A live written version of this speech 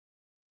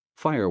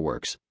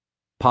Fireworks.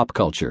 Pop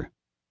culture.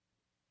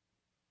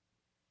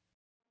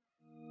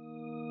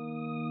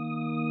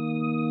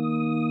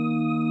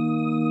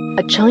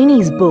 A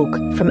Chinese book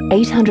from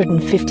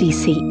 850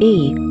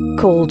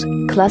 CE called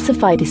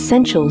Classified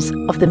Essentials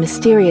of the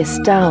Mysterious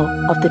Tao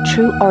of the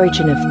True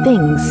Origin of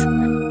Things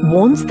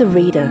warns the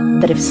reader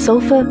that if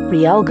sulfur,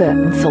 realgar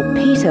and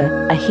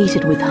saltpeter are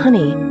heated with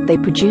honey, they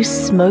produce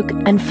smoke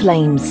and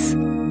flames.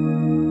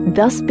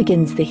 Thus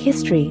begins the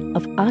history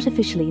of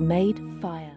artificially made fire.